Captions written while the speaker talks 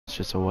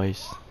just a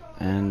waste.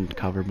 And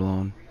cover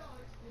blown.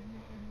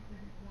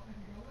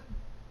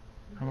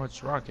 How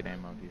much rocket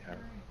ammo do you have?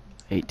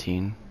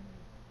 18.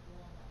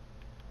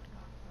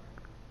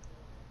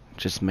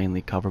 Just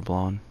mainly cover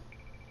blown.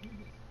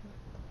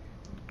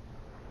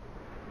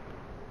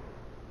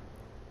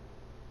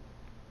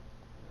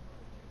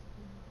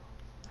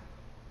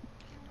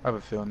 I have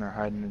a feeling they're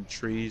hiding in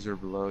trees or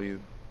below you.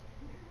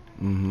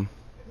 Mm-hmm.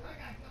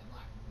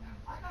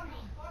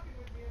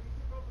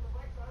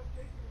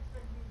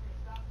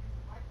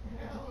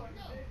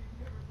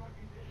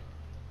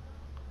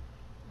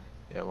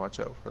 Yeah, watch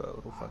out for that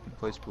little fucking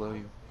place below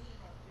you.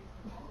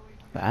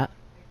 That?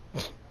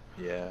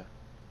 Yeah.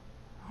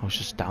 I was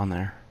just down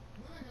there.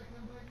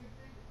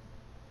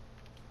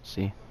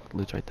 See?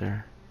 Loot's right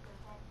there.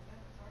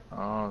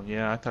 Oh,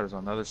 yeah, I thought it was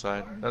on the other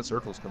side. That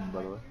circle's coming,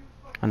 by the way.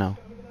 I know.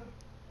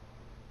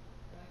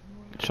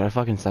 Should I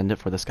fucking send it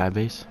for the sky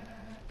base?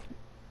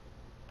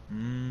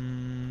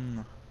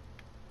 I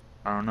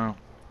don't know.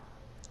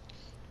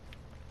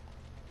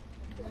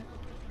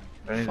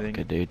 If anything,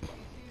 Fuck it, dude.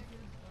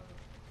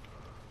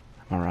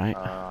 Alright.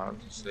 I'll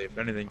just say, if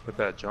anything, put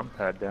that jump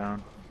pad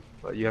down.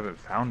 But you haven't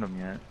found them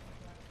yet.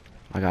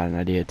 I got an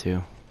idea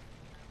too.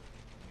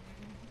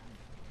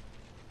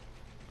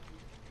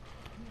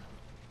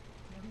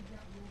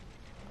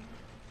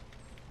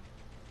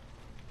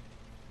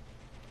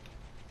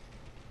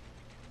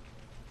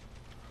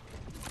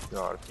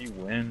 God, if you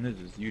win, this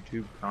is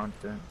YouTube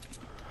content.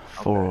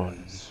 For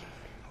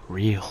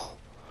real.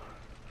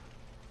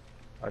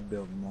 I'd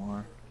build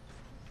more.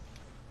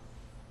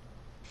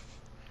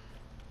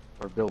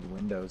 Or build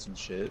windows and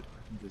shit.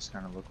 Just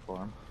kind of look for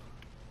them.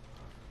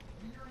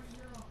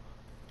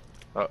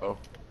 Uh-oh.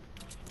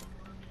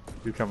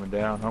 You're coming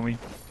down, homie.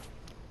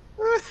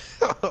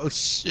 Oh,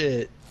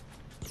 shit.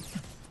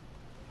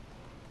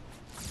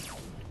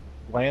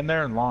 Land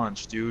there and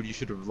launch, dude. You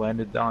should have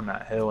landed on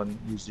that hill and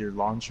used your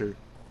launcher.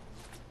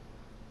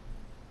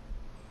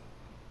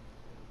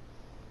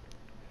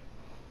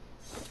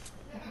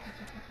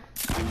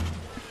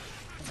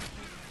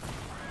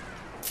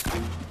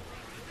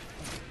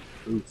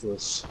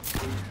 Ruthless.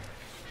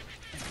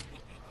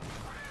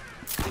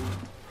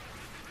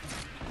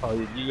 Oh,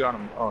 you got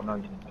him. Oh, no,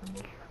 you didn't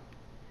get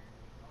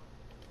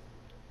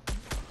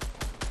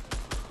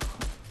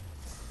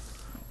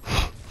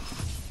him.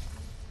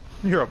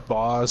 You're a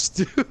boss,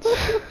 dude.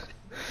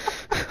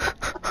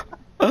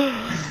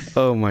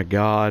 Oh my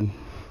god.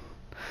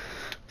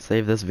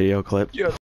 Save this video clip. Yeah.